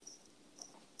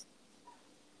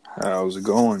How's it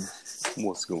going?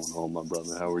 What's going on, my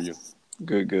brother? How are you?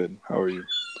 Good, good. How are you?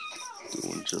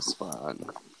 Doing just fine.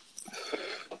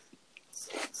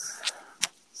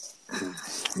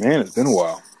 Man, it's been a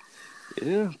while.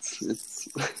 Yeah, it's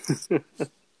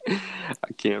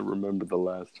I can't remember the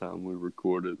last time we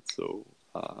recorded, so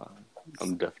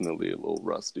I'm definitely a little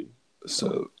rusty.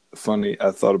 So funny,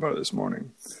 I thought about it this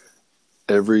morning.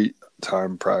 Every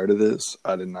time prior to this,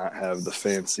 I did not have the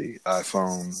fancy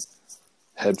iPhone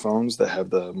headphones that have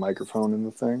the microphone in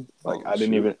the thing. Like I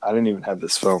didn't even have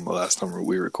this phone the last time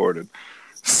we recorded.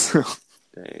 So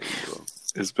Dang, bro.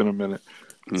 it's been a minute.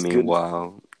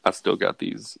 Meanwhile, I still got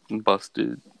these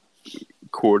busted,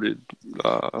 corded.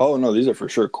 Oh no, these are for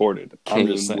sure corded. I'm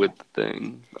just saying. With the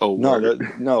thing. Oh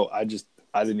no, I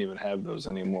didn't even have those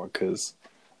anymore because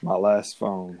my last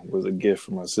phone was a gift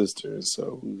from my sister.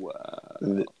 So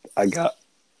wow. I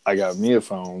got me a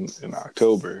phone in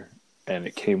October, and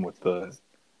it came with the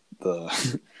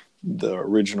the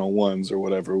original ones or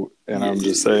whatever. And I'm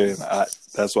just saying,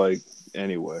 that's why.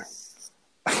 Anyway,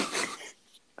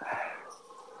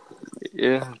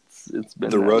 yeah, it's been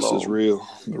the rust long. is real.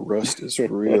 The rust is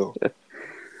real.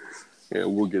 Yeah,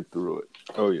 we'll get through it.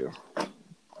 Oh yeah.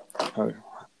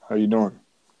 How you doing?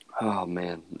 Oh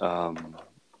man,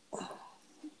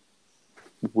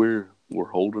 we're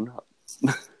holding up.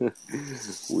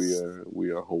 we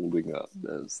are holding up.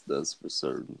 That's for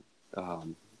certain.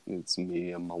 It's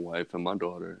me and my wife and my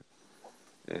daughter,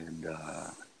 and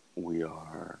we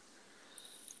are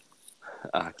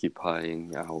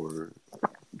occupying our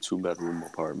 2-bedroom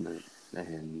apartment,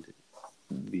 and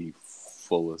the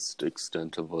fullest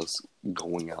extent of us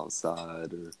going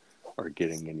outside or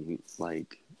getting any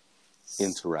like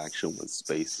interaction with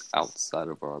space outside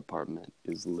of our apartment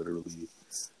is literally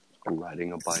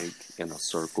riding a bike in a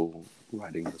circle,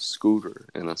 riding a scooter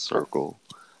in a circle,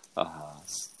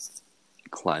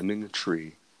 climbing a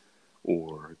tree,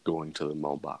 or going to the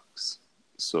mailbox.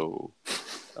 So,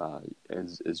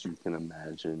 as you can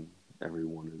imagine,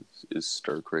 everyone is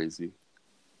stir crazy,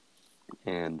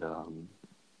 and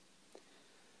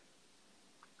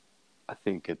I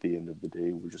think at the end of the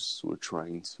day, we're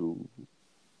trying to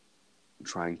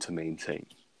maintain.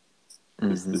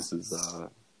 Mm-hmm. This is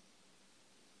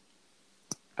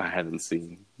I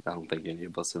don't think any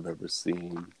of us have ever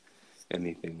seen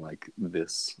anything like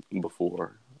this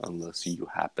before, unless you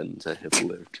happen to have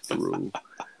lived through,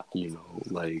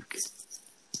 like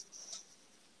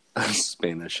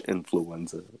Spanish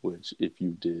influenza, which if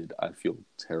you did, I feel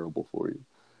terrible for you.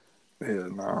 Yeah,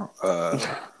 no.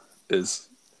 This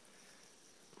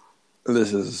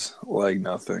is like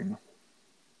nothing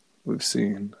we've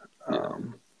seen.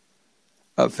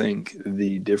 I think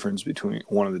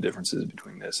one of the differences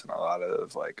between this and a lot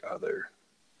of like other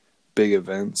big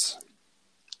events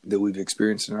that we've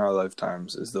experienced in our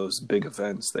lifetimes is those big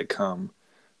events that come.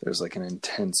 There's like an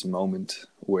intense moment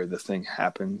where the thing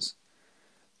happens,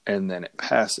 and then it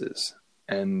passes,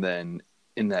 and then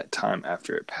in that time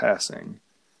after it passing,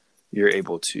 you're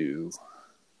able to,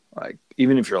 like,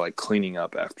 even if you're like cleaning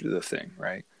up after the thing,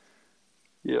 right?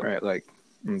 Yeah. Right. Like,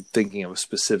 I'm thinking of a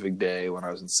specific day when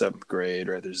I was in 7th grade,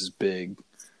 right? There's this big,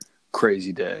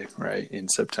 crazy day, right, in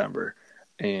September,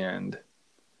 and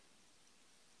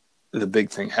the big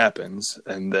thing happens,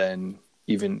 and then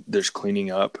even there's cleaning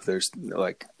up. There's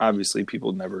like, obviously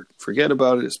people never forget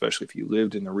about it, especially if you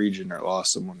lived in the region or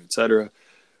lost someone, etc.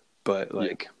 But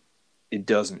like, it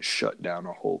doesn't shut down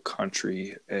a whole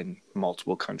country and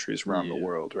multiple countries around the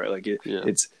world, right? Like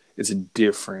it's a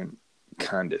different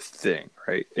kind of thing,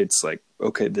 right? It's like,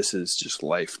 okay, this is just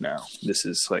life now. This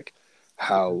is like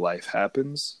how life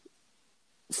happens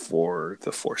for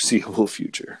the foreseeable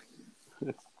future.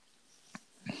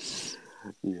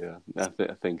 Yeah, I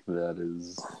think that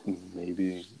is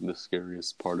maybe the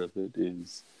scariest part of it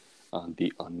is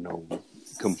the unknown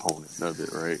component of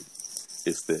it, right?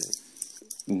 Is that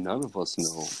none of us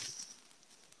know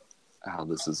how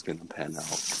this is going to pan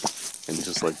out. And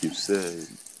just like you said,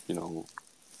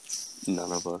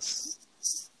 none of us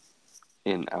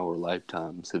in our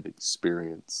lifetimes have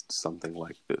experienced something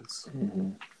like this.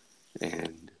 Mm-hmm.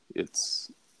 And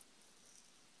it's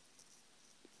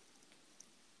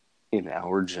in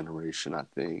our generation, I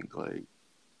think, like,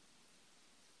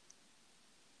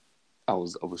 I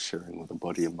was sharing with a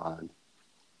buddy of mine,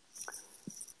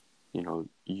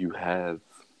 you have,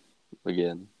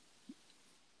 again,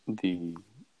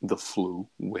 the flu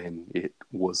when it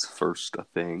was first a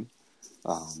thing.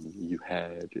 You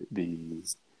had the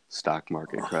stock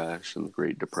market crash and the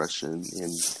Great Depression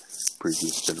in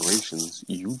previous generations.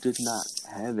 You did not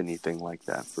have anything like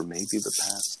that for maybe the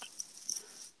past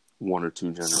 1 or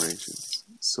 2 generations.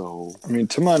 So, I mean,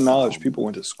 to my knowledge, people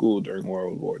went to school during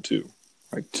World War II.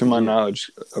 Like, to my knowledge,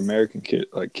 American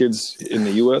kids in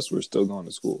the U.S. were still going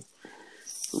to school.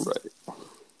 right.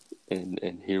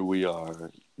 And here we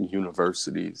are.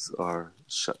 Universities are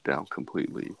shut down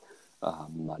completely.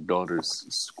 My daughter's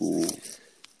school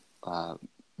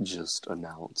just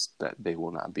announced that they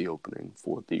will not be opening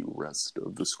for the rest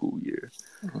of the school year.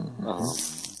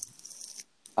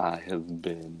 I have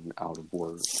been out of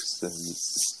work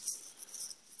since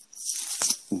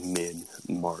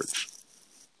mid-March,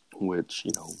 which,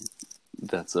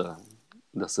 that's a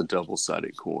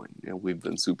double-sided coin, and we've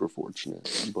been super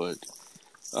fortunate. But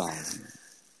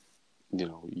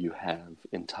you have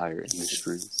entire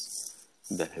industries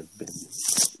that have been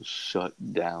shut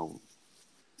down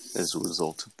as a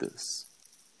result of this,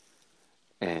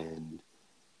 and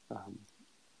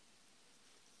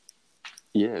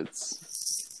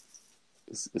it's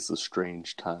a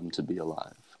strange time to be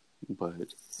alive.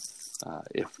 But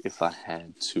if I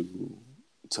had to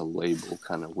label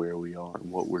kind of where we are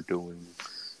and what we're doing,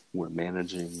 we're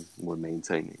managing, we're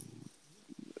maintaining.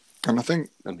 And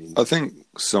I think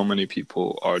so many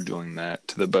people are doing that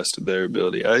to the best of their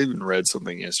ability. I even read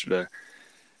something yesterday.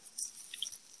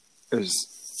 There's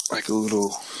like a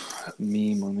little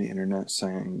meme on the internet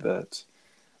saying that,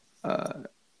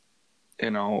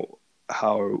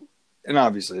 how, and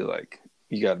obviously, like,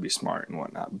 you got to be smart and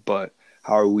whatnot, but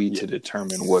how are we to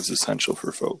determine what's essential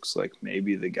for folks? Like,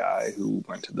 maybe the guy who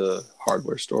went to the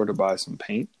hardware store to buy some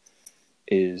paint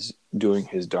is doing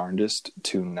his darndest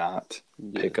to not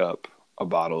pick up a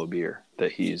bottle of beer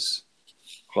that he's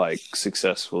like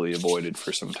successfully avoided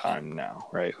for some time now,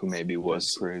 right? Who maybe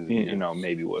was,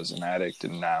 maybe was an addict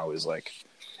and now is like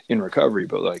in recovery,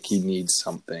 but like he needs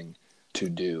something to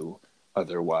do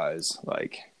otherwise,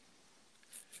 like,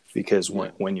 because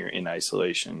when you're in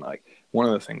isolation, like one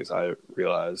of the things I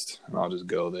realized, and I'll just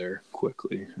go there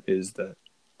quickly, is that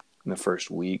in the first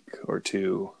week or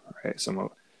two, right,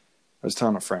 I was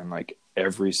telling a friend, like,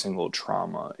 every single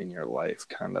trauma in your life,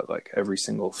 kind of like every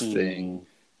single thing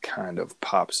kind of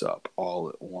pops up all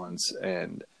at once.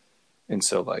 And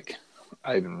so, like,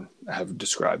 I even have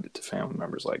described it to family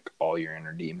members, like, all your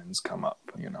inner demons come up,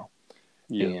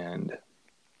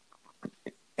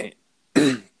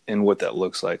 and what that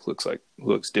looks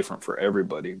different for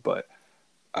everybody. But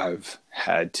I've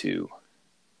had to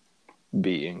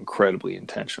be incredibly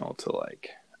intentional to,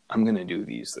 like, I'm going to do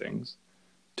these things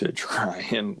to try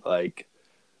and like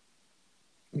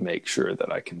make sure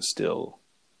that I can still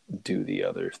do the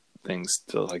other things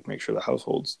to like make sure the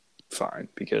household's fine,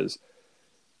 because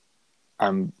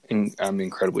I'm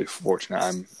incredibly fortunate.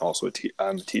 I'm also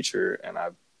I'm a teacher, and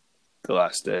the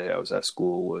last day I was at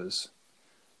school was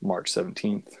March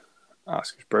 17th,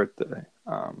 Oscar's birthday.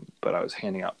 But I was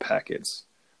handing out packets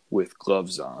with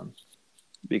gloves on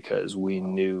because we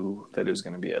knew that it was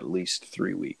going to be at least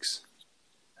 3 weeks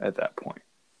at that point.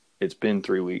 It's been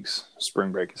 3 weeks.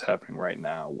 Spring break is happening right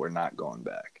now. We're not going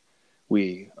back.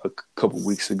 We, a couple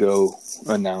weeks ago,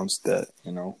 announced that,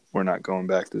 we're not going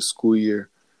back this school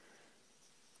year.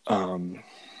 And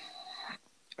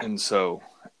so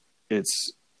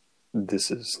this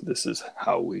is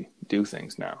how we do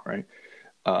things now, right?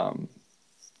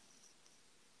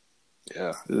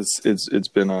 It's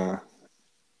been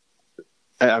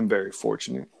I'm very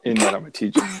fortunate in that I'm a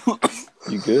teacher.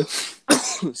 You good?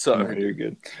 Sorry, no, you're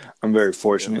good. I'm very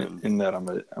fortunate in that I'm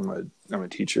a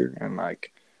teacher, and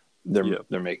like they're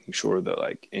making sure that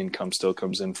like income still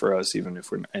comes in for us, even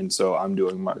if and so I'm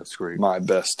doing my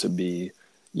best to be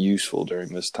useful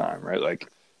during this time, right?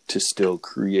 Like to still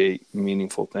create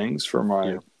meaningful things for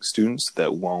my students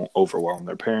that won't overwhelm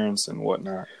their parents and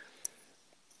whatnot.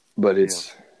 But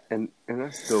it's and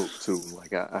that's dope too.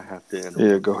 Like I have to interrupt.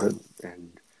 Yeah, go ahead.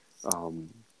 And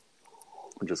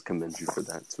just commend you for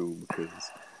that too,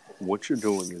 because what you're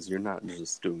doing is you're not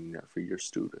just doing that for your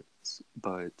students,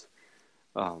 but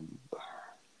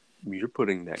you're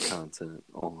putting that content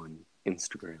on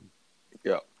Instagram,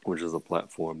 which is a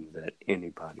platform that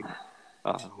anybody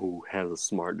who has a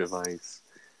smart device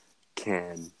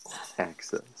can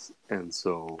access. And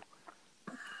so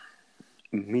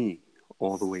me,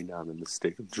 all the way down in the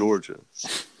state of Georgia,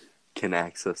 can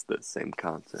access that same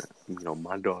content.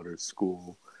 My daughter's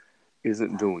school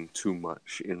isn't doing too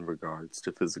much in regards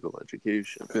to physical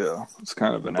education. Yeah, it's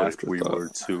kind of an afterthought. If we were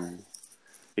to,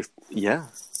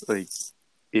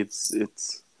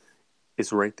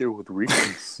 it's right there with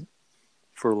readings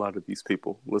for a lot of these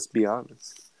people. Let's be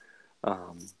honest.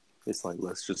 It's like,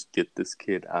 let's just get this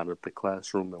kid out of the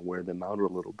classroom and wear them out a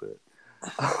little bit.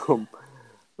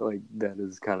 Like that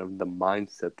is kind of the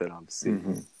mindset that I'm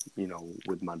seeing,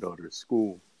 with my daughter's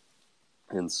school.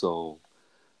 And so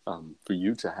For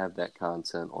you to have that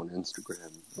content on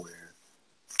Instagram where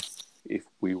if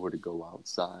we were to go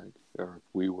outside or if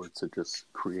we were to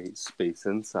just create space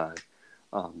inside,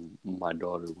 my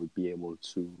daughter would be able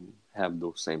to have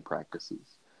those same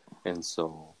practices. And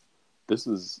so this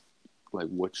is like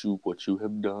what you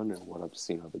have done and what I've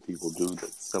seen other people do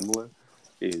that's similar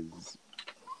is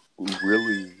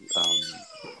really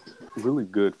really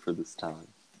good for this time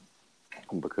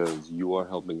because you are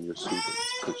helping your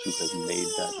students, but you have made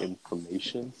that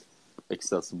information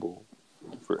accessible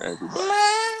for everybody.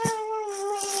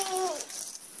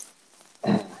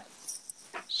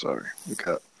 Sorry, we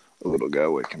got a little guy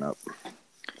waking up.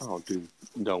 Oh, dude,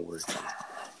 don't worry.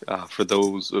 For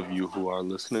those of you who are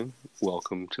listening,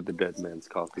 welcome to the Deadman's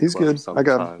Coffee He's Club. good. I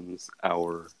got him. Sometimes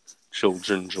our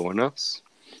children join us.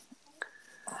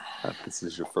 If this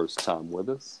is your first time with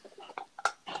us,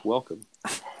 welcome.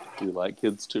 We like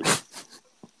kids too.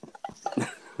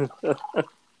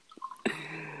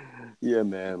 Yeah,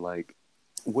 man, like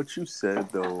what you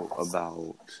said though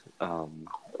about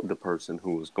the person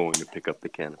who was going to pick up the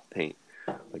can of paint,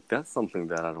 like that's something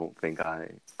that I don't think I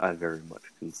very much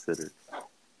considered.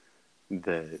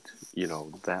 That, you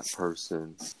know, that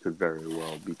person could very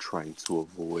well be trying to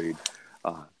avoid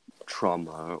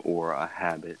trauma or a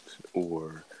habit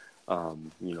or,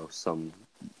 you know, some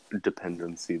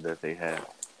dependency that they have.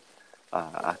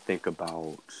 I think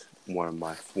about one of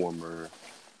my former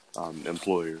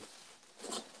employers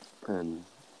and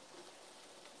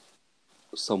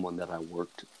someone that I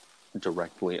worked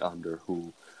directly under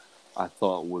who I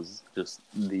thought was just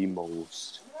the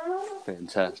most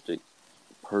fantastic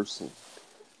person.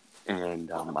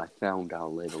 And I found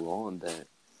out later on that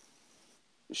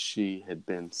she had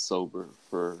been sober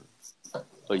for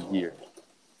a year.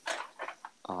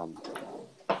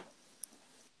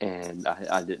 And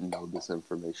I didn't know this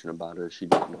information about her. She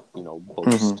didn't, you know,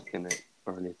 boast in it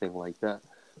or anything like that.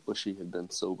 But she had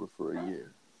been sober for a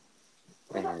year.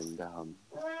 And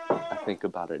I think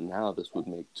about it now, this would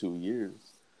make 2 years.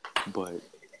 But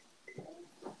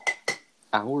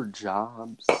our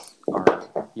jobs are,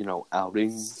 you know,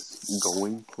 outings,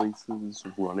 going places,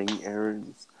 running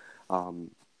errands,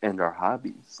 and our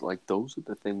hobbies. Like, those are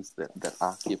the things that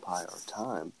occupy our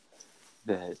time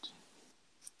that,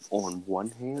 on one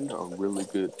hand, are really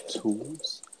good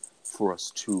tools for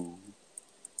us to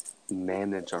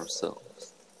manage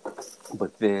ourselves.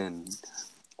 But then,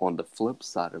 on the flip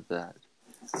side of that,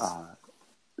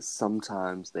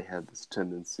 sometimes they have this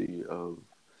tendency of,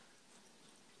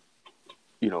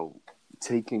 you know,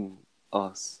 taking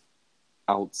us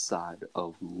outside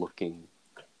of looking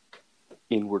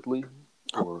inwardly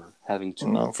or having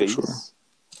to face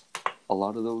a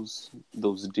lot of those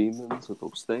demons or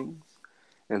those things.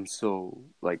 And so,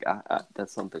 like, I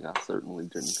that's something I certainly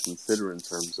didn't consider in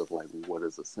terms of, like, what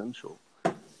is essential.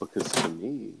 Because to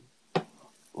me,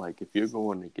 like, if you're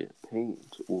going to get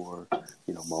paint or,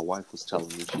 you know, my wife was telling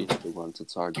me she had to run to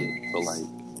Target for, like,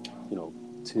 you know,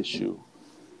 tissue,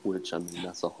 which, I mean,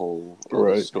 that's a whole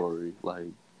other story.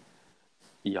 Like,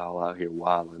 y'all out here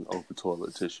wilding over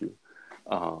toilet tissue.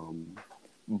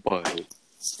 But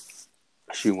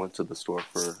she went to the store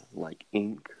for, like,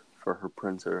 ink for her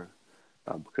printer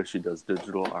because she does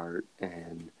digital art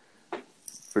and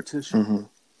for tissue.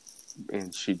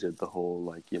 And she did the whole,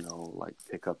 like, you know, like,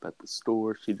 pick up at the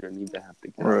store. She didn't even have to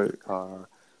get out of the car.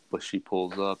 But she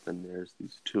pulls up and there's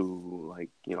these two, like,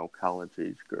 you know,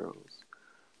 college-age girls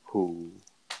who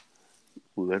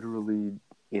literally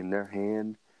in their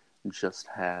hand just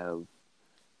have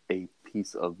a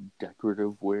piece of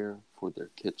decorative wear for their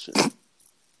kitchen.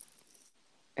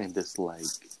 And it's like,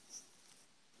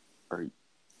 are,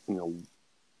 you know,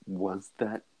 was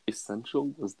that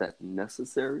essential? Was that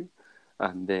necessary?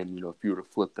 And then, you know, if you were to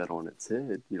flip that on its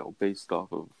head, you know, based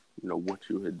off of, you know, what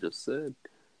you had just said,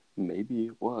 maybe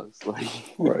it was. Like,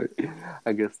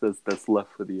 I guess that's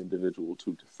left for the individual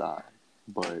to decide.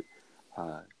 But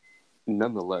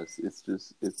nonetheless, it's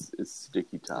just, it's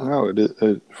sticky time. No,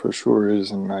 it for sure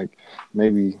is. And, like,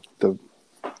 maybe the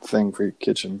thing for your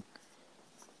kitchen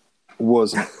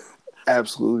wasn't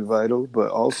absolutely vital, but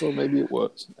also maybe it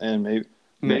was. And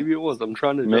maybe it was. I'm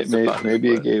trying to justify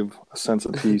maybe it gave a sense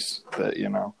of peace that, you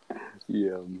know,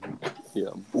 yeah,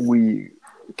 we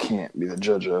can't be the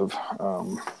judge of.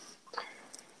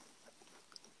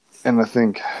 And I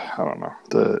think, I don't know,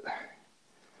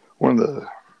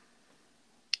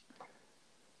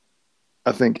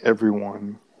 I think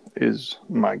everyone is,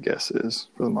 my guess is,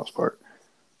 for the most part,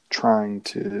 trying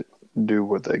to do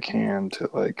what they can to,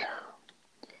 like,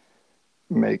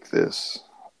 make this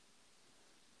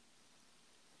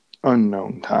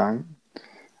unknown time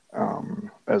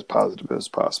as positive as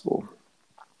possible.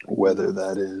 whether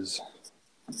that is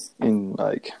in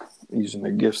like using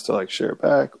their gifts to like share it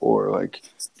back, or like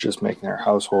just making their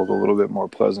household a little bit more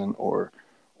pleasant, or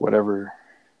whatever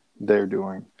they're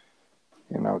doing,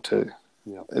 to.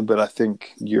 Yeah. But I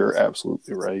think you're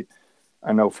absolutely right.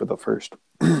 I know for the first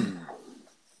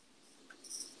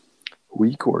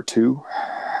week or two,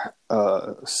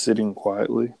 sitting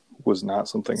quietly was not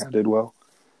something I did well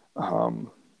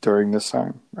during this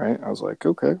time. Right, I was like,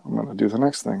 okay, I'm gonna do the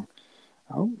next thing.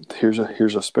 Oh, here's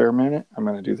a spare minute. I'm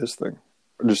gonna do this thing,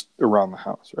 just around the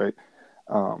house, right,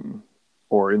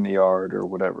 or in the yard or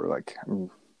whatever. Like,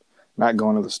 I'm not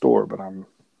going to the store, but I'm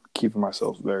keeping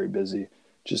myself very busy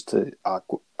just to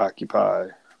occupy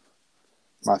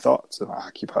my thoughts and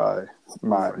occupy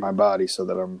my body, so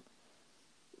that I'm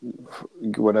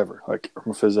whatever. Like,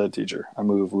 I'm a phys ed teacher. I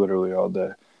move literally all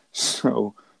day.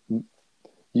 So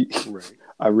Right.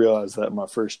 I realized that my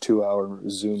first 2 hour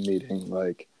Zoom meeting,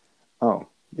 like, oh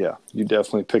yeah, you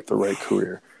definitely picked the right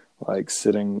career. Like,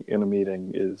 sitting in a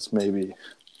meeting is maybe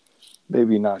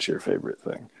not your favorite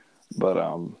thing, but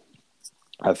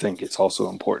I think it's also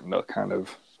important to kind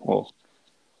of, well,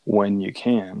 when you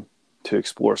can, to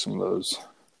explore some of those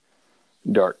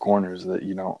dark corners that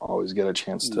you don't always get a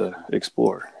chance to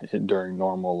explore during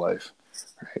normal life,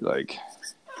 right? Like,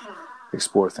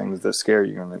 explore things that scare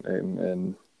you,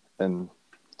 and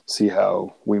see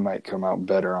how we might come out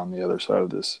better on the other side of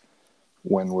this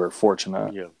when we're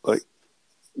fortunate. Yeah. Like,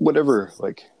 whatever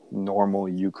like normal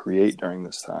you create during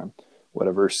this time,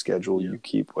 whatever schedule you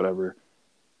keep, whatever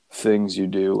things you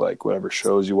do, like whatever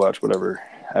shows you watch, whatever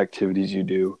activities you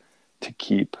do to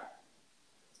keep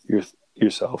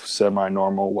yourself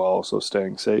semi-normal while also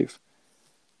staying safe.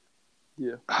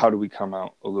 Yeah. How do we come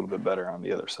out a little bit better on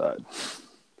the other side?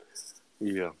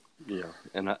 Yeah. Yeah.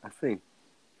 And I think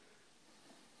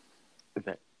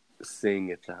that saying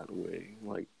it that way,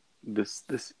 like, this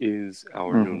is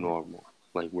our new normal.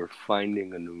 Like, we're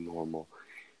finding a new normal.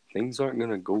 Things aren't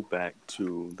going to go back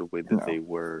to the way that No. they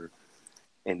were.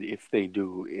 And if they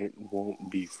do, it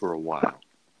won't be for a while.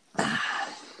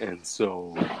 And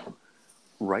so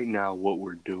right now what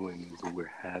we're doing is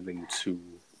we're having to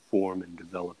form and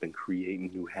develop and create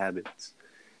new habits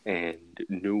and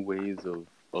new ways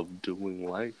of doing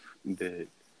life that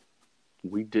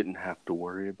we didn't have to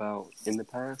worry about in the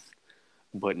past.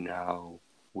 But now,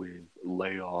 with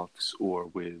layoffs or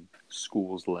with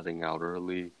schools letting out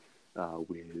early,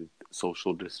 with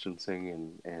social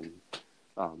distancing and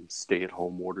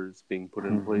stay-at-home orders being put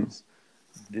in place,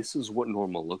 this is what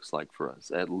normal looks like for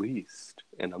us, at least,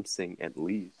 and I'm saying at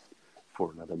least,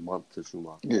 for another month to 2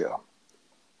 months. Yeah.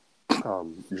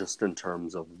 Just in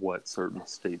terms of what certain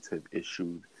states have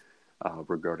issued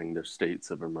regarding their states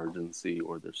of emergency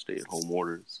or their stay-at-home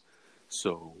orders.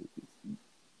 So,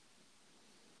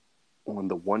 on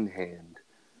the one hand,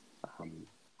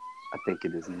 I think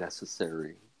it is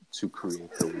necessary to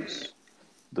create those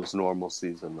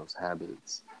normalcies and those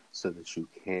habits so that you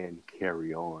can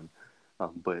carry on.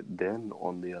 But then,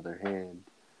 on the other hand,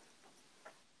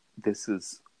 this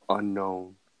is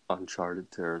unknown,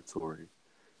 uncharted territory,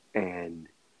 and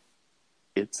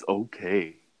it's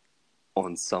okay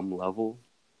on some level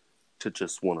to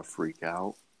just want to freak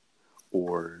out,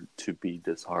 or to be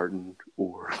disheartened,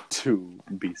 or to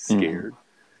be scared,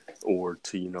 or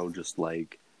to, just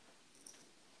like,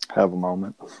 Have a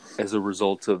moment. as a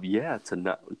result of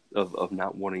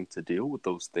not wanting to deal with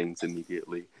those things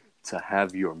immediately, to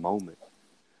have your moment.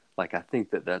 Like, I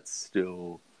think that that's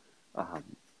still,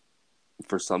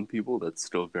 for some people, that's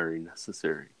still very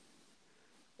necessary.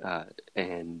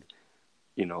 And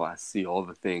I see all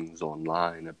the things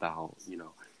online about,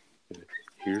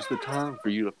 here's the time for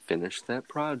you to finish that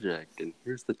project, and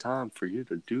here's the time for you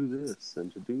to do this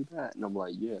and to do that. And I'm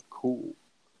like, yeah, cool,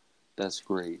 that's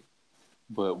great.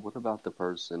 But what about the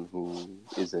person who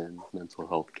is in mental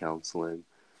health counseling,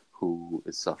 who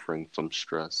is suffering from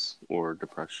stress or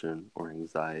depression or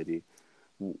anxiety?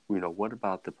 What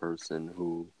about the person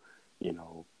who, you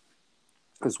know,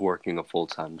 is working a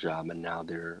full-time job and now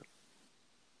they're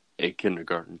a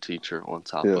kindergarten teacher on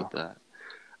top of that?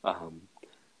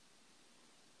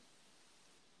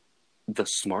 The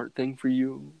smart thing for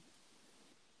you,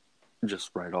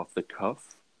 just right off the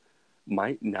cuff,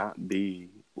 might not be,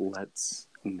 let's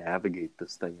navigate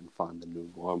this thing and find the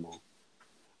new normal.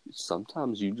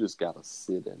 Sometimes you just gotta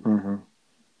sit in it,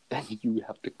 and you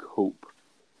have to cope,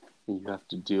 and you have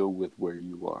to deal with where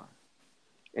you are,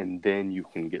 and then you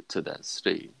can get to that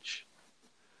stage.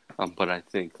 But I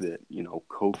think that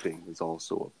coping is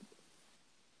also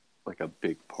like a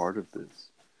big part of this.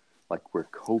 Like, we're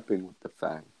coping with the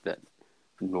fact that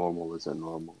normal isn't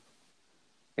normal,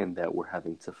 and that we're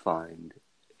having to find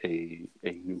a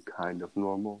new kind of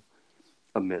normal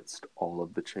amidst all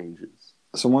of the changes.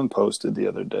 Someone posted the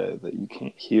other day that you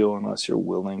can't heal unless you're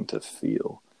willing to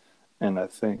feel. And I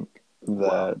think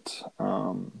that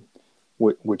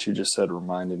what you just said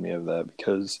reminded me of that,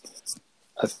 because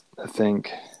I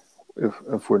think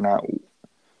if we're not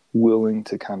willing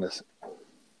to kind of,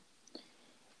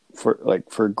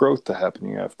 for growth to happen,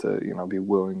 you have to, be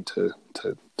willing to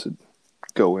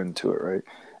go into it, right?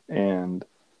 And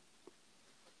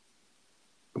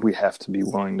we have to be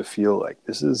willing to feel like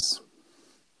this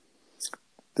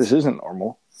isn't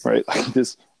normal, right? Like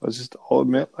this, let's just all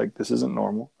admit, like, this isn't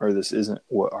normal, or this isn't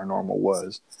what our normal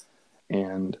was.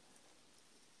 And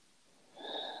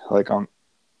like,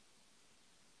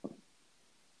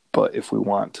 but if we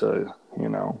want to,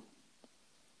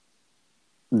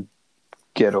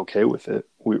 get okay with it,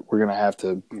 we're going to have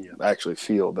to actually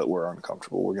feel that we're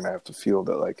uncomfortable. We're going to have to feel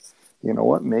that, like, you know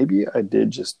what, maybe I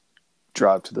did just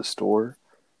drive to the store.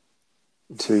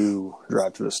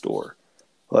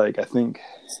 Like, I think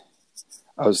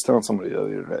I was telling somebody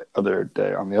the other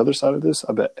day, on the other side of this,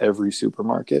 I bet every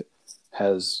supermarket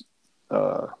has,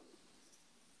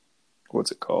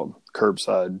 what's it called?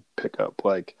 Curbside pickup.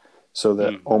 Like, so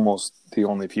that almost the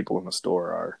only people in the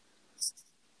store are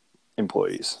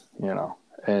employees,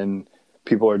 and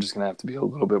people are just going to have to be a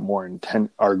little bit more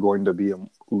intentional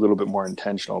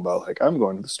about, like, I'm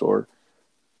going to the store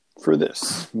for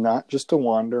this, not just to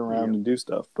wander around and do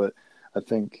stuff. But I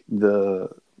think the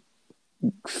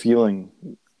feeling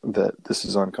that this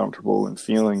is uncomfortable and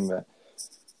feeling that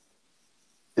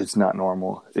it's not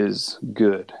normal is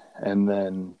good. And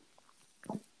then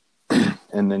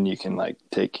you can, like,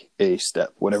 take a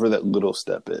step, whatever that little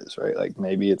step is, right? Like,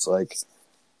 maybe it's like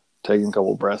taking a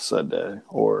couple breaths that day,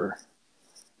 or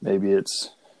maybe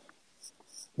it's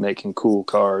making cool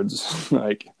cards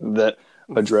like that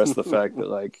address the fact that,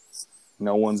 like,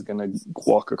 no one's gonna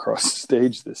walk across the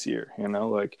stage this year,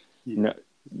 like, no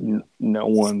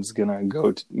one's gonna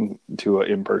go to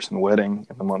an in-person wedding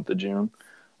in the month of June.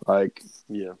 Like,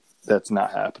 that's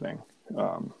not happening.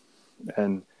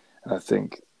 And I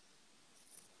think,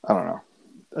 I don't know,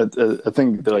 I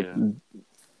think that, like,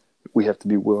 we have to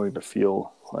be willing to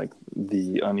feel, like,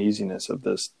 the uneasiness of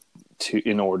this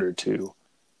in order to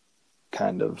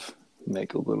kind of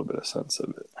make a little bit of sense of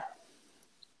it.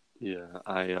 Yeah,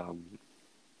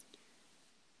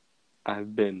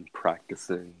 I've been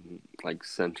practicing, like,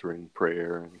 centering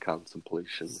prayer and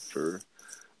contemplation for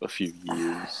a few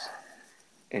years,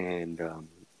 and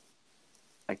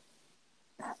I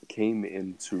came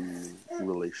into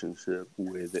relationship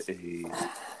with a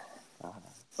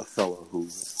fellow who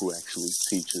actually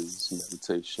teaches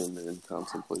meditation and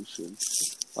contemplation.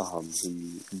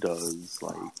 He does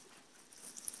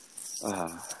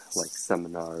like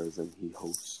seminars, and he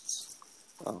hosts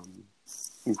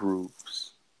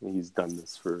groups. He's done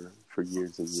this for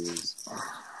years and years.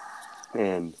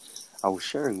 And I was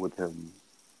sharing with him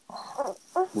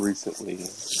recently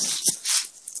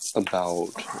about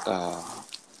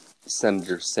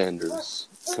Senator Sanders'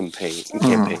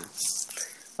 campaign.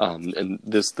 And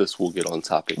this will get on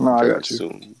topic very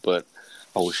soon. But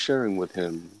I was sharing with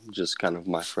him just kind of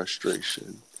my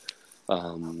frustration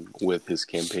with his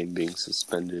campaign being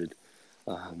suspended.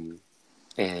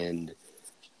 And,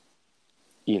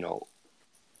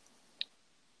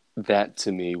 that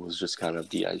to me was just kind of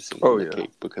the icing on the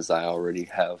cake, because I already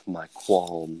have my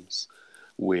qualms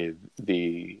with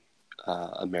the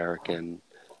American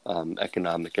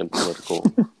economic and political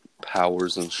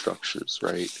powers and structures,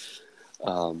 right?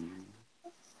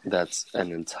 That's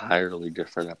an entirely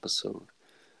different episode.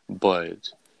 But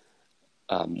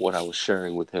what I was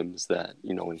sharing with him is that,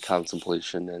 in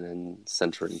contemplation and in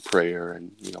centering prayer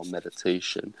and,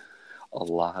 meditation, a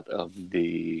lot of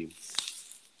the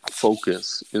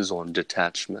focus is on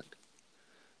detachment.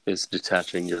 It's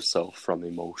detaching yourself from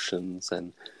emotions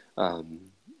and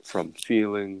from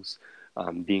feelings,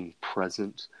 being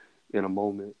present in a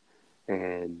moment.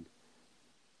 And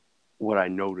what I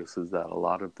notice is that a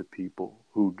lot of the people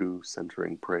who do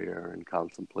centering prayer and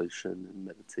contemplation and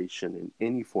meditation in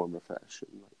any form or fashion,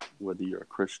 like whether you're a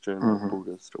Christian or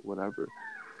Buddhist or whatever,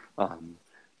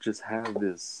 just have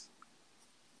this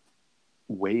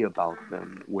way about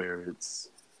them where it's,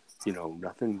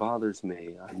 nothing bothers me.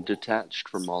 I'm detached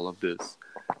from all of this.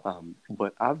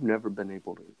 But I've never been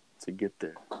able to get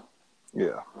there.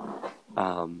 Yeah.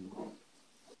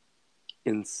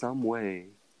 In some way,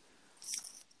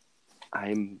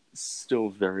 I'm still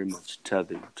very much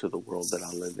tethered to the world that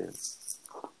I live in.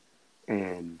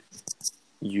 And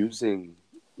using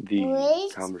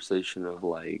the conversation of,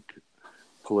 like,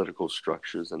 political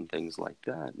structures and things like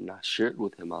that. And I shared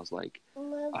with him, I was like,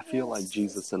 I feel like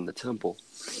Jesus in the temple.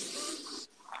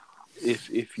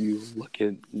 If you look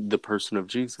at the person of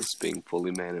Jesus being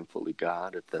fully man and fully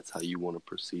God, if that's how you want to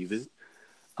perceive it,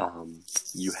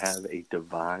 you have a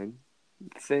divine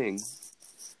thing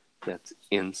that's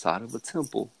inside of a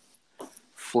temple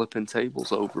flipping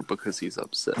tables over because he's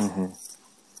upset. Mm-hmm.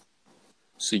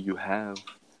 So you have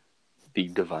the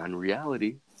divine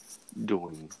reality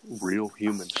doing real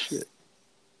human shit,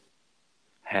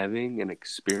 having and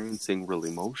experiencing real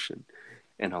emotion.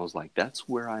 And I was like, that's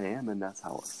where I am and that's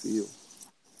how I feel.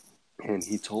 And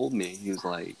he told me, he was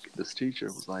like, this teacher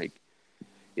was like,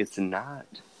 it's not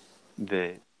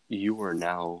that you are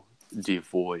now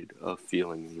devoid of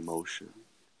feeling and emotion,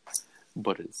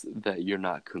 but it's that you're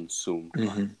not consumed by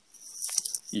it.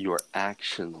 Your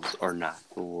actions are not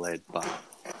led by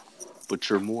it, but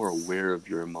you're more aware of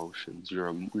your emotions.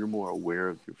 You're more aware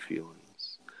of your feelings.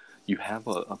 You have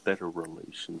a better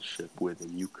relationship with,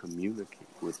 and you communicate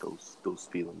with those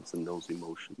feelings and those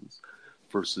emotions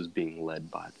versus being led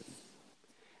by them.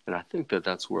 And I think that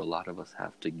that's where a lot of us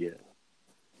have to get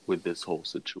with this whole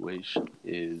situation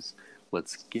is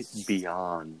let's get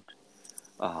beyond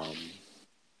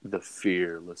the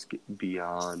fear. Let's get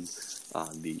beyond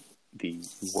the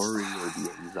worry or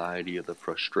the anxiety or the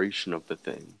frustration of the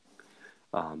thing.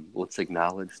 Let's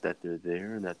acknowledge that they're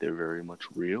there and that they're very much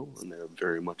real and they're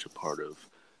very much a part of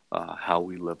how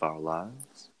we live our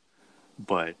lives.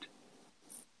 But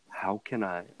how can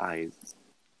I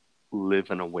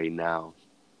live in a way now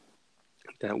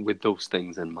that with those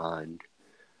things in mind,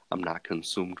 I'm not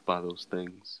consumed by those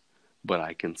things, but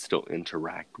I can still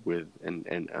interact with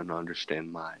and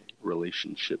understand my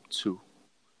relationship to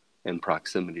and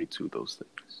proximity to those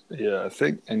things. Yeah, I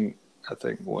think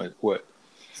what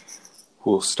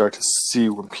we'll start to see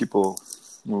when people,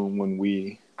 when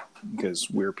we, because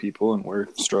we're people and we're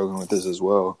struggling with this as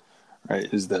well,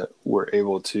 right, is that we're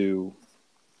able to,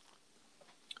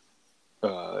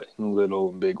 in little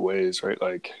and big ways, right,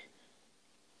 like,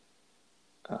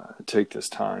 take this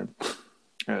time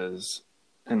as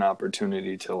an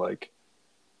opportunity to, like,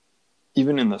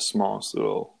 even in the smallest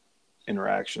little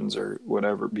interactions or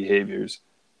whatever behaviors,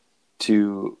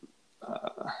 to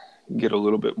get a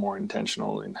little bit more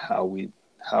intentional in how we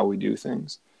do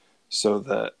things, so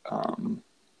that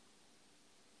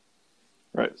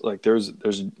right, like there's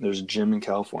a gym in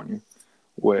California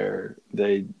where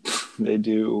they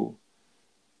do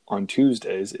on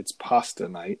Tuesdays, it's pasta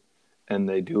night, and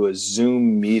they do a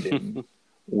Zoom meeting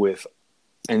with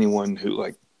anyone who,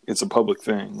 like, it's a public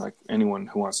thing, like anyone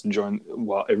who wants to join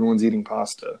while everyone's eating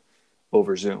pasta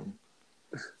over Zoom.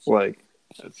 Like,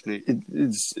 that's neat.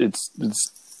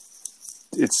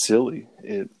 It's silly.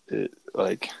 It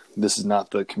like, this is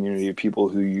not the community of people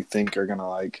who you think are gonna,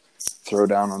 like, throw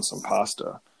down on some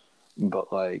pasta,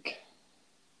 but, like,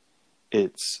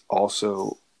 it's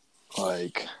also,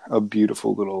 like, a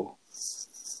beautiful little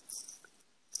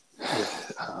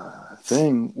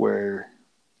thing where,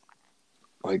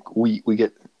 like, we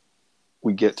get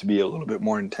to be a little bit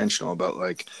more intentional about,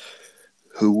 like,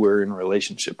 who we're in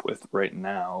relationship with right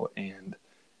now, and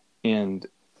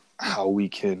how we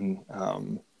can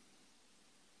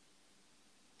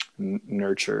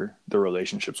nurture the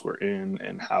relationships we're in,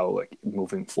 and how, like,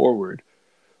 moving forward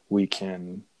we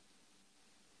can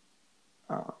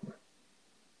I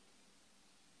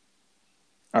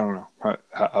don't know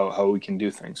how we can do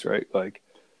things, right? Like,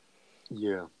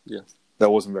 Yeah.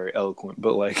 that wasn't very eloquent,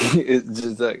 but, like, it's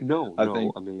just like, I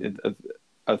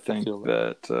think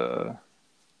that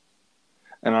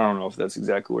and I don't know if that's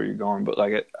exactly where you're going, but,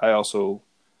 like, I also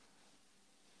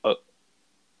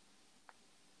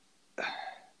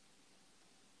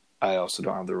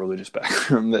don't have the religious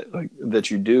background that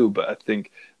you do, but I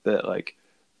think that, like,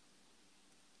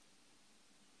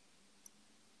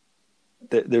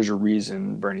 there's a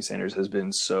reason Bernie Sanders has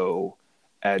been so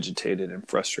agitated and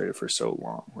frustrated for so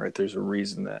long, right? There's a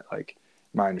reason that, like,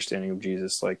 my understanding of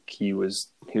Jesus, like, he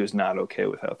was not okay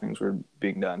with how things were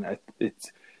being done.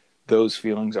 It's those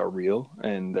feelings are real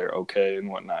and they're okay and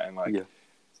whatnot, and, like,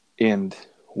 and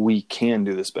we can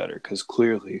do this better, because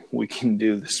clearly we can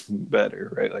do this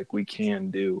better, right? Like, we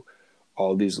can do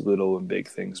all these little and big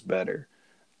things better.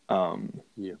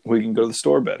 We can go to the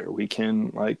store better. We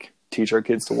can, like, teach our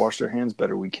kids to wash their hands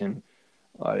better. We can,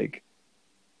 like,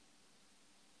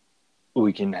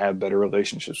 we can have better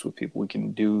relationships with people. We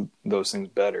can do those things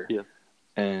better. Yeah.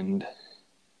 And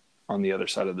on the other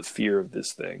side of the fear of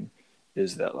this thing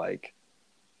is that, like,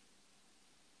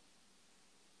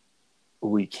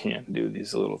 we can do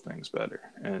these little things better,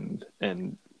 and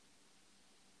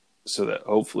so that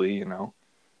hopefully, you know,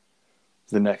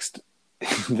 the next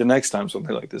the next time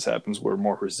something like this happens, we're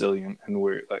more resilient and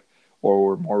we're like, or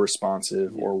we're more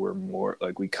responsive, or we're more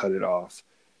like we cut it off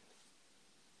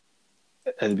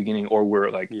at the beginning, or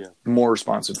we're like more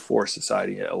responsive for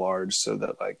society at large, so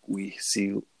that like we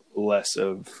see less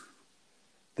of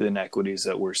the inequities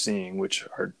that we're seeing, which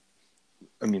are,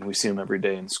 I mean, we see them every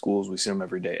day in schools, we see them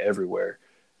every day everywhere.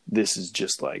 This is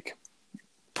just like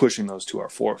pushing those to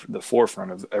the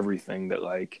forefront of everything that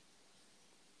like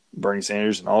Bernie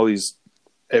Sanders and all these,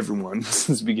 everyone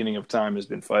since the beginning of time has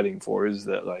been fighting for, is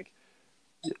that like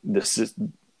this is,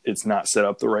 it's not set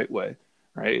up the right way,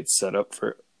 right? It's set up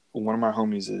for, one of my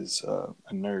homies is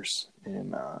a nurse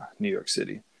in New York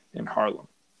City, in Harlem,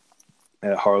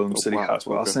 at Harlem City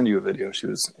Hospital. I'll send you a video she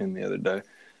was in the other day.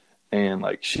 And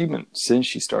like since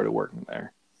she started working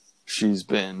there, she's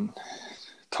been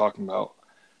talking about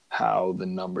how the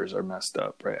numbers are messed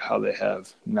up, right? How they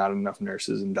have not enough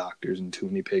nurses and doctors and too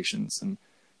many patients and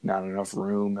not enough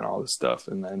room and all this stuff.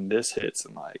 And then this hits,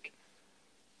 and like,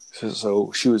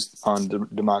 so she was on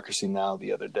Democracy Now!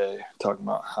 The other day talking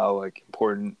about how like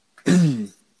important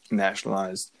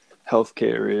nationalized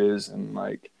healthcare is, and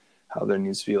like how there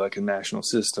needs to be like a national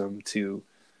system to,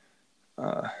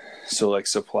 so like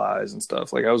supplies and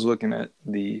stuff. Like I was looking at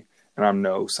and I'm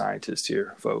no scientist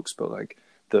here, folks, but like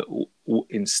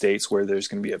in states where there's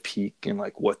going to be a peak, and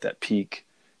like what that peak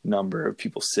number of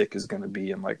people sick is going to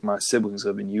be. And like my siblings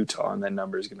live in Utah, and that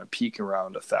number is going to peak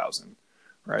around 1,000,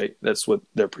 right? That's what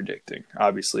they're predicting.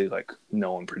 Obviously, like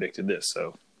no one predicted this,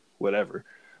 so whatever.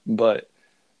 But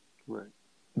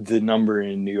the number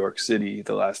in New York City,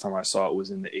 the last time I saw it, was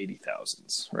in the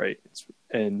 80,000s, right?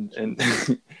 And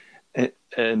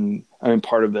and I mean,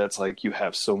 part of that's like you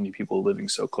have so many people living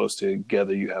so close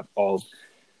together. You have all,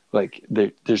 like,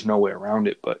 there's no way around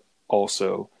it, but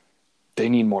also they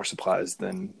need more supplies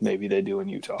than maybe they do in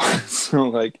Utah. So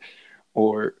like,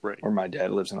 or my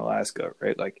dad lives in Alaska,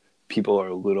 right? Like people are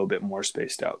a little bit more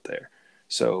spaced out there.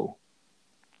 So,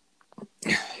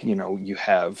 you know,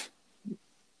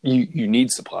 you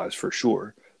need supplies for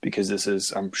sure, because this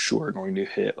is, I'm sure, going to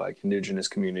hit like indigenous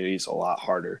communities a lot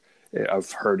harder.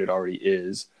 I've heard it already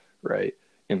is, right,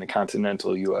 in the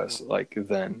continental U.S. like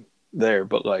than there.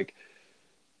 But like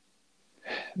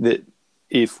that,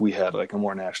 if we had like a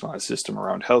more nationalized system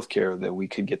around healthcare, that we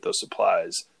could get those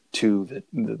supplies to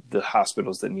the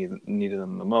hospitals that needed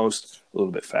them the most a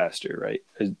little bit faster, right?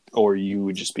 Or you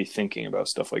would just be thinking about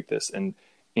stuff like this,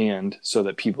 and so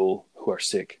that people who are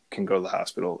sick can go to the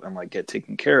hospital and like get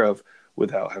taken care of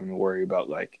without having to worry about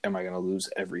like, am I going to lose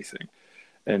everything?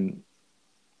 And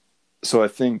so I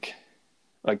think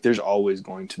like there's always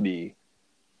going to be,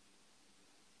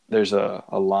 there's a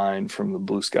line from the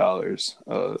Blue Scholars,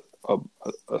 a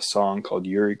song called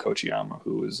Yuri Kochiyama,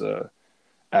 who was a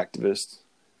activist,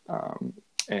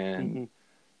 and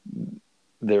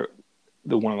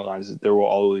one of the lines is, there will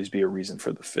always be a reason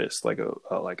for the fist, like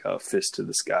a fist to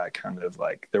the sky, kind of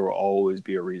like there will always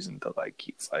be a reason to like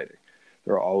keep fighting.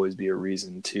 There will always be a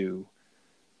reason to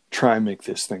try and make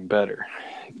this thing better.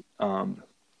 And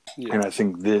I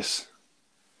think this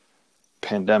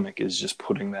pandemic is just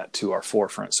putting that to our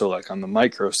forefront. So like on the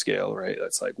micro scale, right,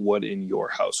 that's like what in your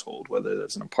household, whether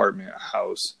that's an apartment, a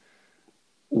house,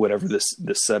 whatever this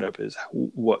setup is,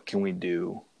 what can we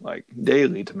do like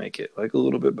daily to make it like a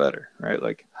little bit better, right?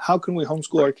 Like how can we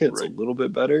homeschool our kids a little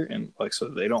bit better, and like so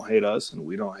they don't hate us and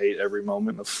we don't hate every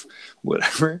moment of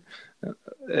whatever.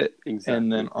 Exactly.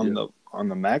 And then on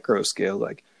the macro scale,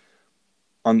 like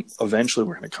eventually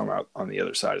we're going to come out on the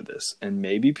other side of this, and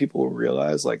maybe people will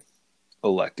realize like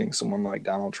electing someone like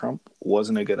Donald Trump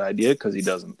wasn't a good idea because he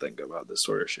doesn't think about this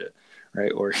sort of shit,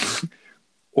 right? Or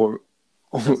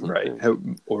right.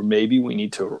 Or maybe we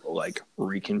need to like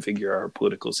reconfigure our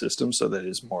political system so that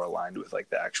it's more aligned with like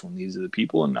the actual needs of the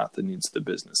people and not the needs of the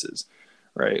businesses,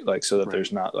 right? Like so that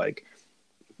there's not like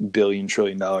 $1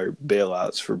 trillion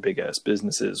bailouts for big ass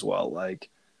businesses while like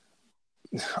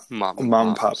mom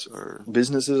and pops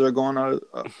businesses are going out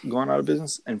of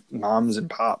business, and moms and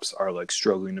pops are like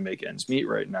struggling to make ends meet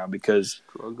right now because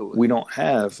we don't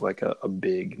have like a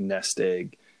big nest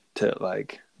egg to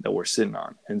like that we're sitting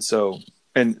on. And so,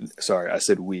 and sorry, I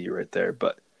said we right there,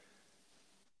 but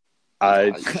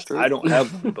I don't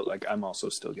have one, but like I'm also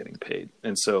still getting paid.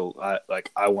 And so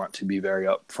I want to be very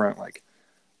upfront. Like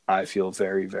I feel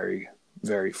very, very,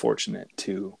 very fortunate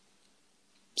to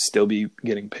still be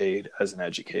getting paid as an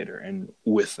educator. And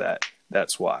with that,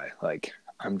 that's why like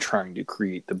I'm trying to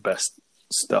create the best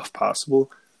stuff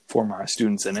possible for my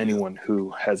students and anyone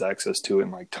who has access to it,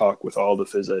 and like talk with all the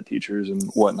phys ed teachers and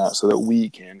whatnot so that we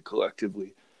can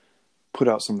collectively put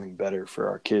out something better for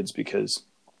our kids, because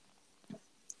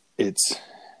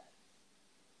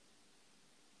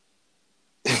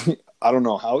I don't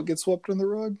know how it gets swept under the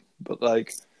rug, but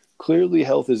like clearly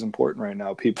health is important right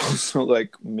now, people. So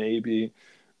like maybe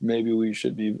we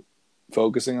should be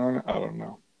focusing on it. I don't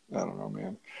know. I don't know,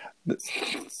 man.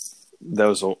 That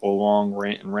was a long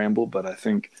rant and ramble, but I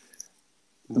think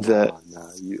that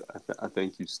I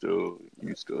think you still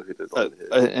hit it on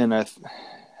the head.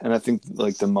 and I think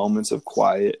like the moments of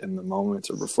quiet and the moments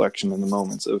of reflection and the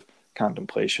moments of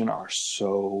contemplation are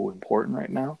so important right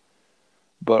now,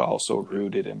 but also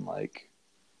rooted in like,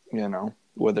 you know,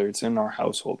 whether it's in our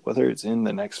household, whether it's in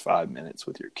the next 5 minutes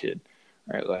with your kid,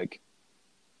 right? Like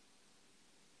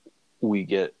we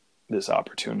get this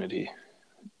opportunity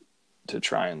to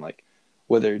try and like,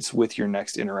 whether it's with your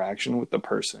next interaction with the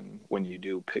person when you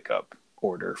do pick up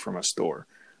order from a store,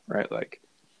 right? Like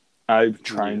I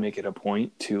try and make it a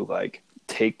point to like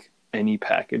take any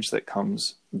package that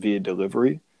comes via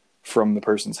delivery from the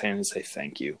person's hand and say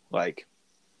thank you. Like,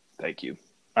 thank you.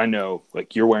 I know,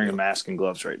 like you're wearing a mask and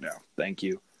gloves right now. Thank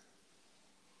you.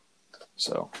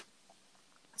 So,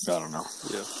 I don't know.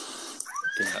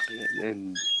 Yeah,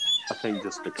 and I think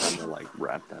just to kind of like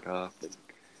wrap that up and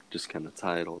just kind of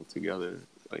tie it all together,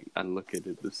 like I look at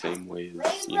it the same way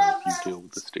as, you know, if you deal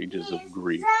with the stages of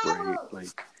grief, right?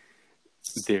 Like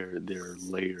there are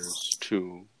layers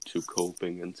to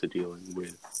coping and to dealing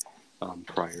with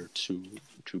prior to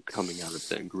coming out of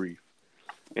that grief,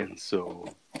 and so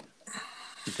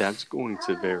that's going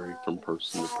to vary from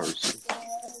person to person.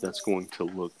 That's going to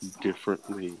look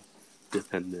differently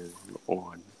depending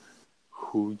on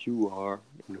who you are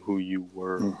and who you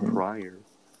were prior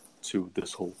to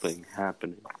this whole thing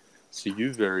happening. So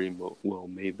you very well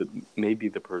may be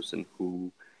the person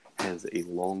who has a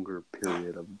longer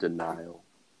period of denial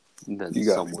than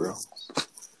someone else.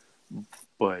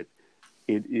 But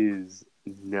it is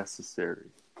necessary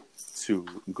to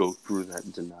go through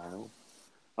that denial,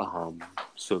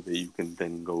 so that you can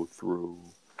then go through,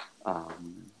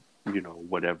 you know,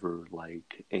 whatever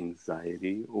like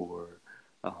anxiety or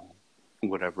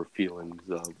whatever feelings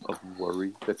of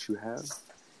worry that you have.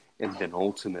 And then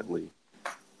ultimately,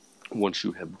 once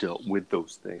you have dealt with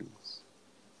those things,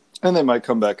 and they might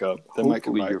come back up.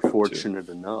 Hopefully, you're fortunate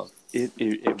enough. It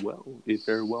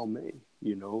very well may.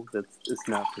 You know, it's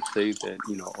not to say that,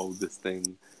 you know, oh, this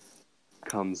thing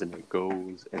comes and it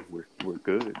goes and we're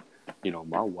good. You know,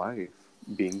 my wife,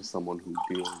 being someone who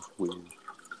deals with,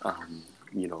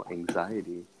 you know,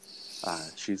 anxiety,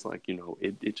 she's like, you know,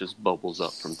 it just bubbles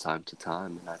up from time to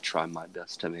time, and I try my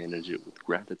best to manage it with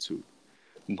gratitude,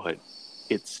 but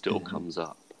it still comes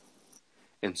up.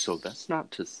 And so that's not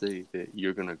to say that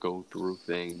you're going to go through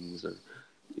things or,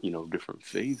 you know, different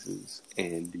phases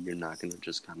and you're not going to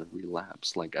just kind of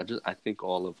relapse. Like, I think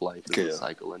all of life is a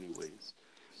cycle anyways.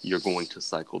 You're going to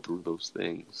cycle through those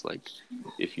things. Like,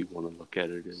 if you want to look at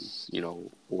it as, you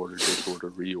know, order, disorder,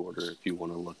 reorder, if you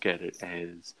want to look at it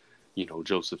as, you know,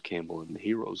 Joseph Campbell in the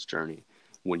hero's journey,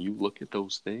 when you look at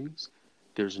those things,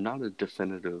 there's not a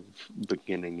definitive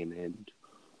beginning and end.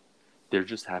 There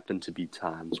just happen to be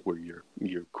times where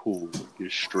you're cool, you're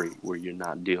straight, where you're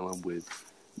not dealing with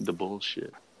the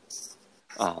bullshit.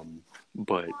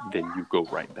 But then you go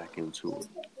right back into it.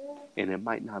 And it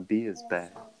might not be as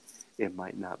bad. It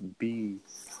might not be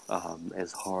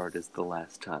as hard as the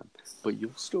last time. But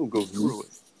you'll still go through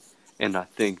it. And I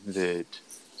think that,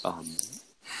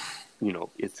 you know,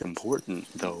 it's important,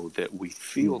 though, that we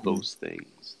feel those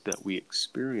things, that we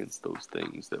experience those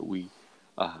things, that we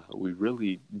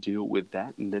really deal with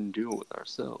that and then deal with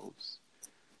ourselves.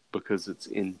 Because it's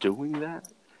in doing that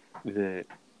that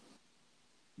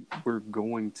we're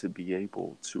going to be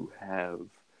able to have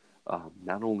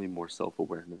not only more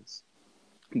self-awareness,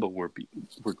 but we're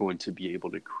going to be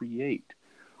able to create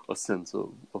a sense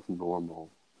of normal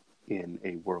in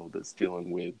a world that's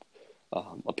dealing with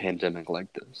a pandemic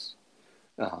like this.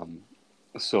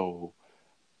 So,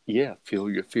 yeah, feel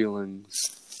your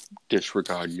feelings,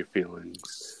 disregard your feelings,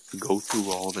 go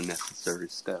through all the necessary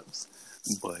steps,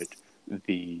 but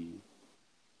the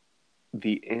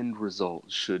end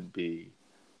result should be,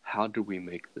 how do we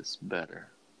make this better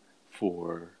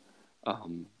for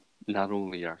not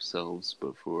only ourselves,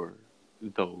 but for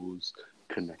those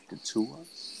connected to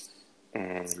us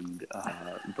and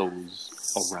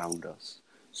those around us.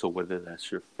 So whether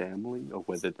that's your family or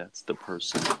whether that's the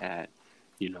person at,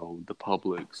 you know, the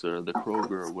Publix or the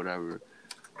Kroger or whatever,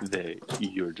 that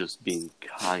you're just being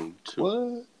kind to.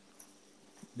 What?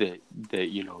 That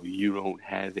you know, you don't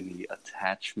have any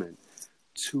attachment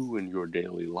to in your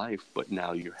daily life, but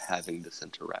now you're having this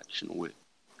interaction with.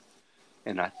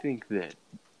 And I think that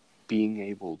being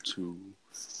able to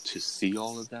see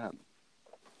all of that,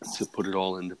 to put it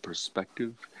all into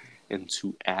perspective, and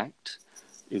to act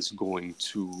is going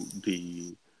to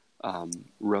be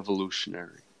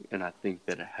revolutionary. And I think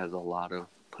that it has a lot of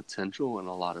potential and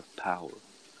a lot of power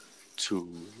to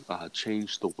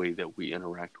change the way that we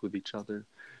interact with each other,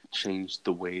 change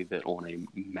the way that on a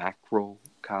macro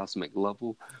cosmic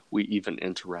level we even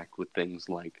interact with things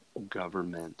like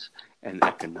government and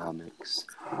economics,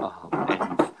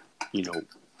 and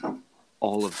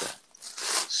all of that.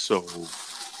 So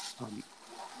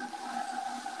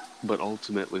but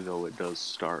ultimately, though, it does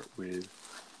start with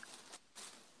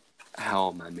how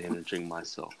am I managing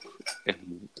myself,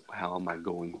 and how am I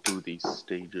going through these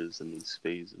stages and these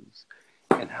phases,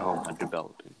 and how am I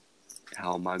developing,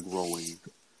 how am I growing,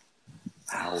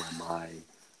 how am I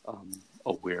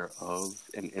aware of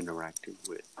and interacting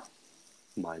with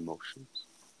my emotions.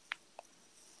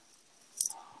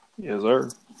 Yes, sir.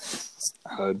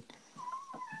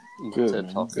 Good, TED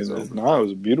man. Talk is over. No, it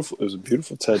was beautiful. It was a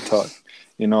beautiful TED Talk.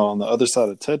 On the other side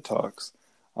of TED Talks,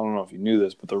 I don't know if you knew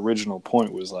this, but the original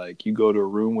point was like you go to a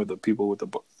room with a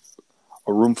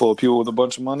room full of people with a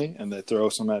bunch of money, and they throw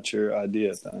some at your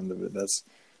idea at the end of it. That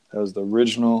was the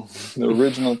original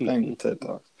thing with TED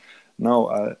Talks. No,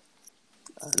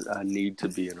 I need to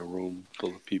be in a room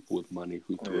full of people with money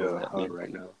who throw it at me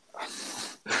right now.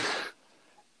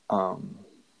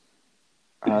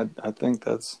 I think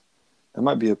that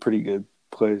might be a pretty good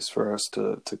place for us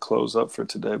to close up for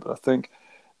today. But I think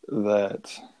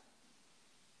that,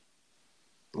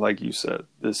 like you said,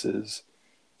 this is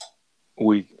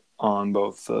weak on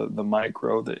both the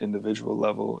micro, the individual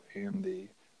level, and the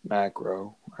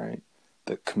macro, right?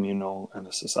 The communal and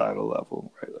the societal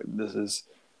level, right? Like this is.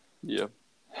 Yeah.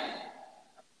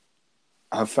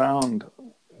 I found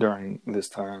during this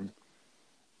time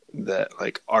that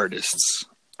like artists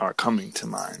are coming to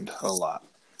mind a lot,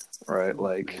 right?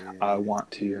 Like I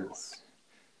want to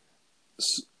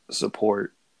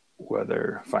support,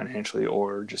 whether financially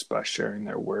or just by sharing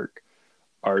their work,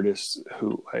 artists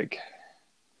who like,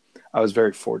 I was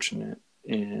very fortunate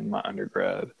in my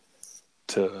undergrad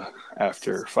to,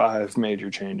 after 5 major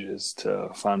changes, to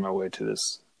find my way to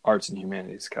this arts and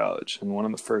humanities college. And one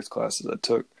of the first classes I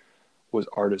took was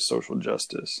art as social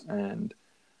justice. And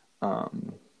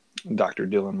Dr.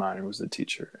 Dylan Miner was the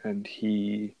teacher. And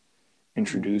he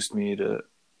introduced me to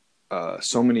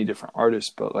so many different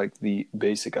artists, but like the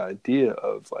basic idea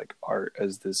of like art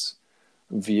as this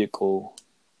vehicle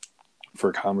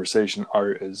for conversation,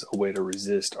 art as a way to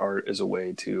resist, art as a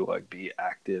way to like be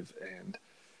active.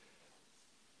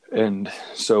 And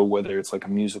so whether it's like a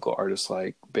musical artist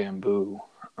like Bamboo,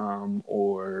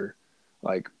 or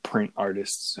like print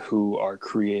artists who are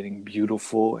creating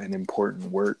beautiful and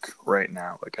important work right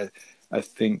now, like I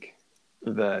think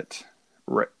that,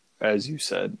 right, as you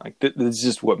said, like this is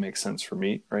just what makes sense for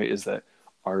me, right? Is that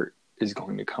art is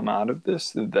going to come out of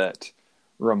this that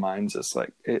reminds us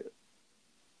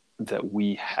that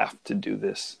we have to do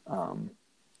this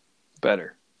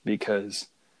better, because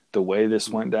the way this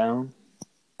went down,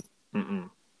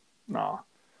 nah,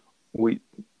 we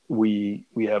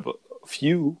have a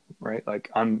few, right? Like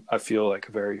I feel like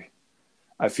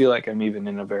I'm even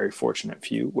in a very fortunate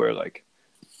few where like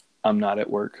I'm not at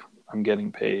work, I'm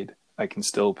getting paid, I can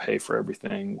still pay for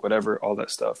everything, whatever, all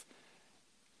that stuff.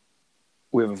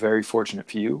 We have a very fortunate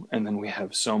few, and then we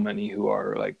have so many who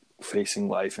are like facing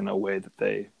life in a way that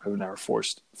they have never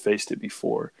faced it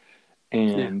before,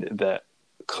 and that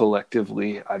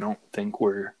collectively I don't think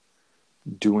we're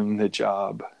doing the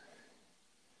job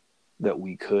that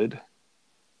we could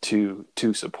to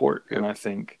support. And I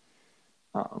think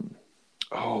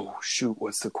oh shoot,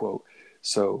 what's the quote?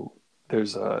 So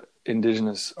there's a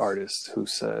indigenous artist who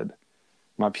said,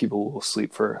 my people will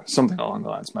sleep for something along the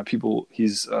lines.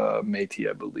 He's Métis,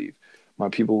 I believe. My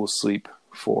people will sleep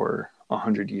for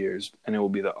 100 years, and it will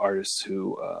be the artists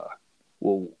who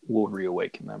will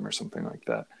reawaken them, or something like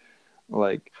that.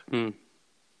 Like,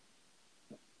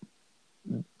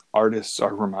 artists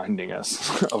are reminding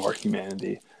us of our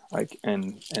humanity. Like,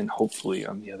 and hopefully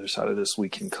on the other side of this, we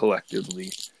can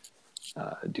collectively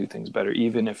do things better,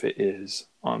 even if it is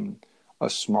on a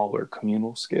smaller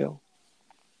communal scale.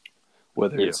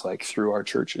 Whether it's like through our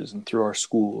churches and through our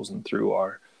schools and through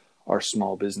our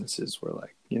small businesses, we're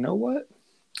like, you know what?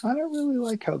 I don't really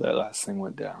like how that last thing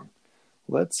went down.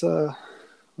 Let's do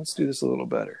this a little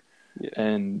better. Yeah.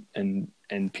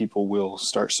 And people will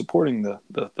start supporting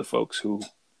the folks who,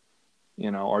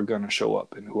 are going to show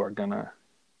up and who are going to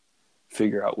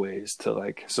figure out ways to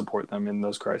like support them in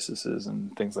those crises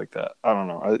and things like that. I don't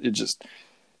know.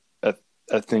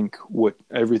 I think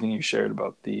everything you shared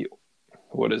about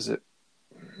what is it?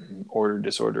 Order,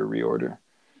 disorder, reorder.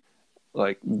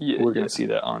 Like we're going to see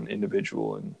that on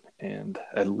individual and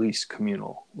at least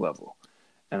communal level.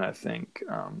 And I think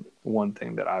one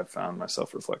thing that I've found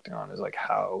myself reflecting on is like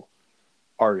how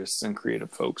artists and creative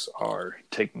folks are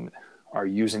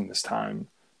using this time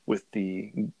with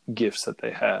the gifts that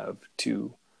they have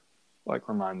to like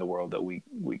remind the world that we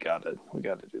gotta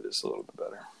do this a little bit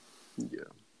better.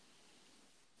 Yeah,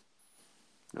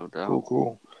 no doubt.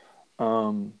 Cool.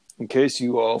 In case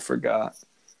you all forgot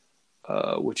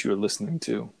what you were listening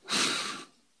to,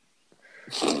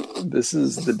 this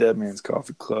is the Deadman's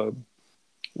Coffee Club.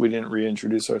 We didn't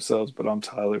reintroduce ourselves, but I'm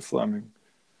Tyler Fleming.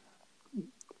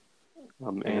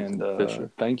 And Fisher.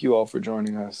 Thank you all for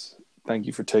joining us. Thank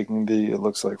you for taking it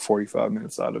looks like 45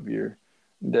 minutes out of your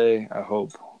day. I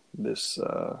hope this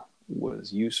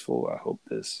was useful. I hope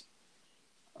this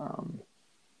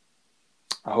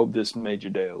made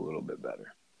your day a little bit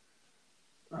better.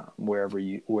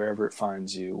 Wherever it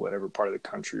finds you, whatever part of the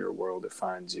country or world it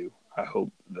finds you, I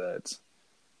hope that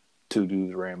two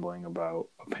dudes rambling about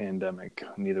a pandemic.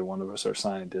 Neither one of us are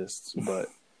scientists, but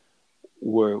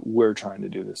we're trying to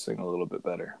do this thing a little bit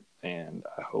better, and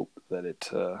I hope that it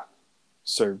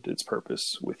served its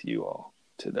purpose with you all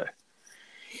today.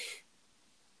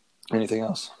 Anything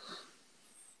else?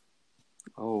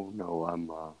 Oh no,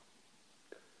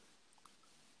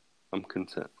 I'm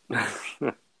content.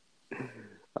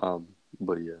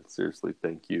 But yeah, seriously,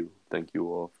 thank you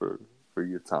all for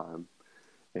your time,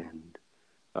 and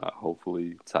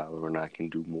hopefully Tyler and I can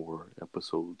do more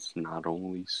episodes, not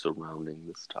only surrounding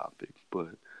this topic,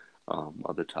 but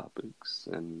other topics,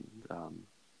 and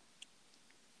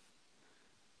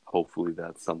hopefully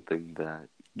that's something that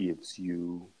gives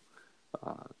you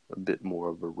a bit more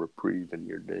of a reprieve in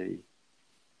your day.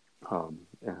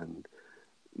 And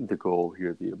the goal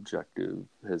here, the objective,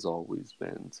 has always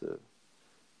been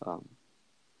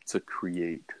to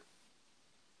create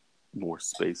more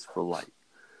space for light.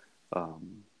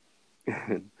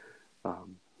 And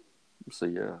so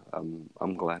yeah,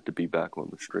 I'm glad to be back on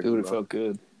the stream. Dude, it felt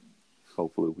good.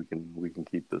 Hopefully we can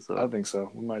keep this up. I think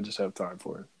so. We might just have time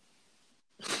for it.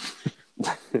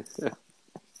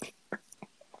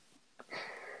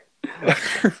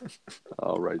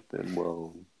 All right then.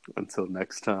 Well, until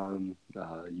next time,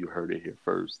 you heard it here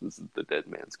first. This is the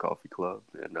Deadman's Coffee Club,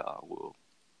 and we'll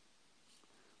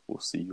see you